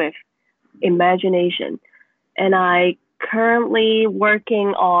working with imagination. And I currently working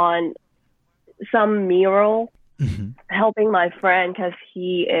on some mural, helping my friend because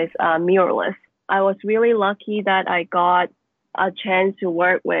he is a muralist. I was really lucky that I got a chance to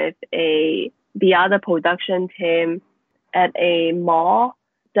work with the other production team at a mall.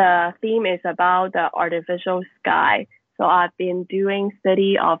 The theme is about the artificial sky. So I've been doing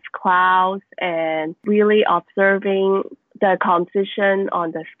study of clouds and really observing the composition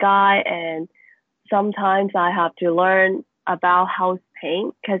on the sky. And sometimes I have to learn about house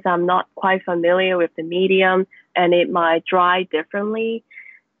paint because I'm not quite familiar with the medium and it might dry differently.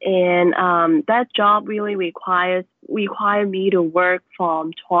 And that job really require me to work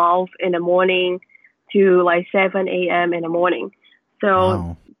from 12 in the morning to like 7 a.m. in the morning. So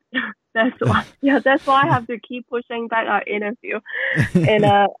wow. That's why. Yeah, that's why I have to keep pushing back our interview. And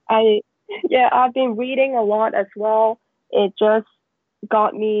I've been reading a lot as well. It just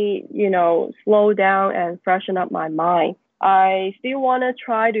got me, slow down and freshen up my mind. I still want to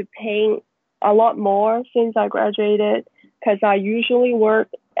try to paint a lot more since I graduated, because I usually work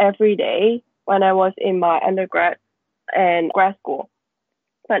every day when I was in my undergrad and grad school.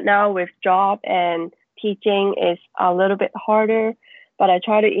 But now with job and teaching is a little bit harder, but I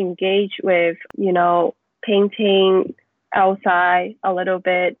try to engage with, painting outside a little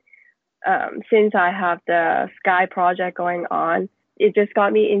bit. Since I have the sky project going on, it just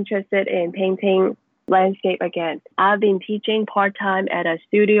got me interested in painting landscape again. I've been teaching part-time at a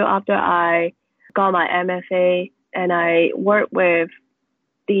studio after I got my MFA, and I work with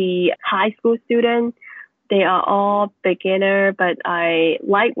the high school students. They are all beginner, but I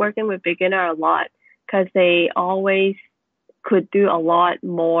like working with beginner a lot because they always could do a lot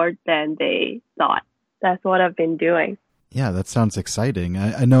more than they thought. That's what I've been doing. Yeah, that sounds exciting.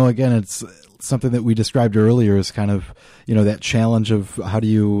 I know, again, it's something that we described earlier as kind of, that challenge of how do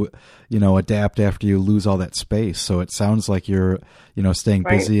you, adapt after you lose all that space. So it sounds like you're, staying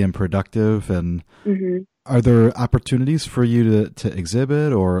busy and productive. And are there opportunities for you to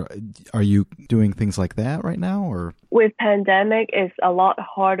exhibit, or are you doing things like that right now? Or with pandemic, it's a lot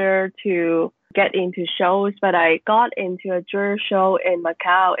harder to get into shows, but I got into a jewelry show in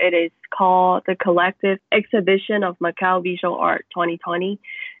Macau. It is called the Collective Exhibition of Macau Visual Art 2020.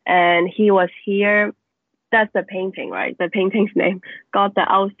 And he was here. That's the painting, right? The painting's name got the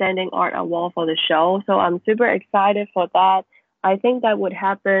Outstanding Art Award for the show. So I'm super excited for that. I think that would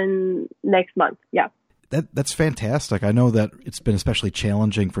happen next month. Yeah. That's fantastic. I know that it's been especially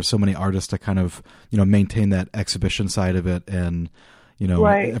challenging for so many artists to kind of, maintain that exhibition side of it. And,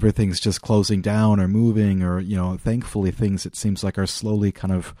 right. Everything's just closing down or moving, or, thankfully things, it seems like, are slowly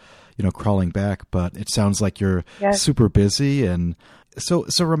kind of, crawling back. But it sounds like you're super busy. And so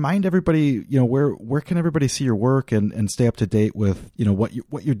remind everybody, where can everybody see your work and stay up to date with,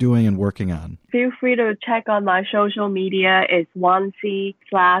 what you're doing and working on? Feel free to check on my social media. It's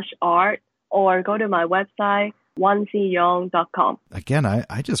wansi.art, or go to my website, wansiyong.com. Again,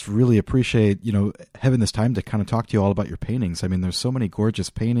 I just really appreciate, having this time to kind of talk to you all about your paintings. I mean, there's so many gorgeous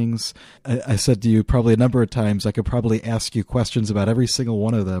paintings. I said to you probably a number of times, I could probably ask you questions about every single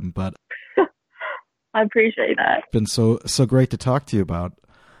one of them, but I appreciate that. It's been so great to talk to you about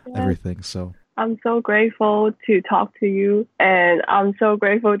everything. So I'm so grateful to talk to you, and I'm so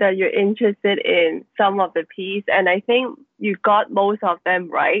grateful that you're interested in some of the piece, and I think you got most of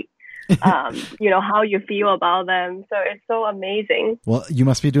them right. How you feel about them. So it's so amazing. Well, you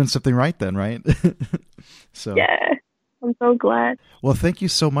must be doing something right then, right? So yeah, I'm so glad. Well, thank you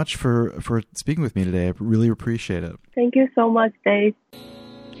so much for speaking with me today. I really appreciate it. Thank you so much, Dave.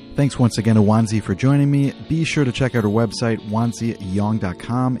 Thanks once again to Wansi for joining me. Be sure to check out her website,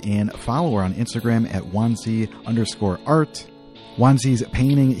 wansiyong.com, and follow her on Instagram at wansi_art. Wansi's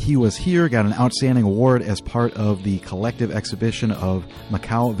painting, He Was Here, got an outstanding award as part of the Collective Exhibition of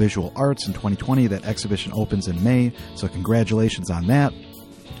Macau Visual Arts in 2020. That exhibition opens in May, so congratulations on that.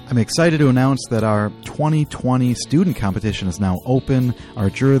 I'm excited to announce that our 2020 student competition is now open. Our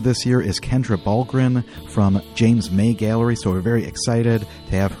juror this year is Kendra Balgren from James May Gallery, so we're very excited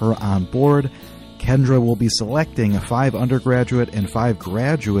to have her on board. Kendra will be selecting 5 undergraduate and 5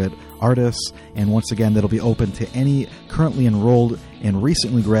 graduate artists, and once again, that'll be open to any currently enrolled and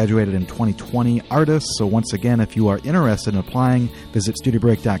recently graduated in 2020 artists. So once again, if you are interested in applying, visit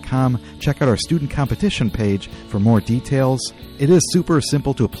StudioBreak.com. Check out our student competition page for more details. It is super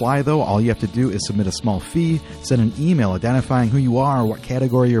simple to apply, though. All you have to do is submit a small fee, send an email identifying who you are, what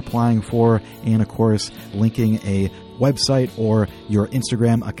category you're applying for, and of course, linking a website or your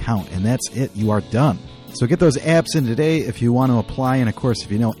Instagram account. And that's it. You are done. So get those apps in today if you want to apply. And of course,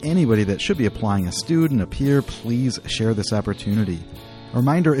 if you know anybody that should be applying, a student, a peer, please share this opportunity. A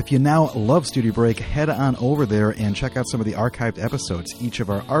reminder, if you now love Studio Break, head on over there and check out some of the archived episodes. Each of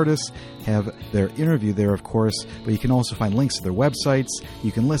our artists have their interview there, of course, but you can also find links to their websites.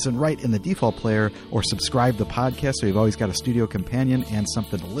 You can listen right in the default player or subscribe to the podcast so you've always got a studio companion and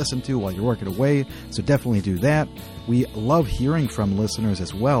something to listen to while you're working away. So definitely do that. We love hearing from listeners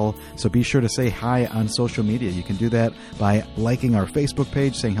as well, so be sure to say hi on social media. You can do that by liking our Facebook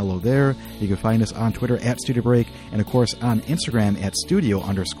page, saying hello there. You can find us on Twitter at Studio Break, and of course on Instagram at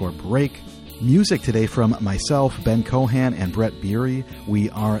Studio_Break. Music today from myself, Ben Cohan, and Brett Beery. We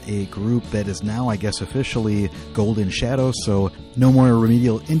are a group that is now, I guess, officially Golden Shadows, so no more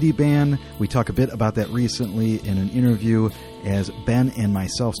remedial indie band. We talk a bit about that recently in an interview as Ben and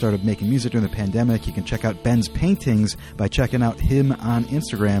myself started making music during the pandemic. You can check out Ben's paintings by checking out him on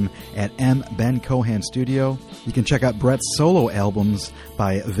Instagram at @BenCohanStudio. You can check out Brett's solo albums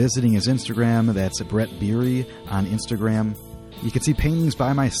by visiting his Instagram. That's Brett Beery on Instagram. You can see paintings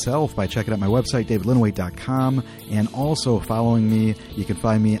by myself by checking out my website, davidlinaway.com, and also following me. You can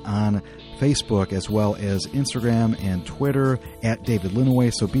find me on Facebook as well as Instagram and Twitter at David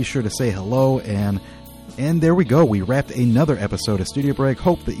Linaway, so be sure to say hello. And there we go. We wrapped another episode of Studio Break.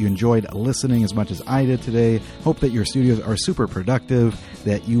 Hope that you enjoyed listening as much as I did today. Hope that your studios are super productive,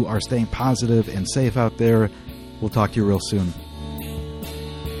 that you are staying positive and safe out there. We'll talk to you real soon.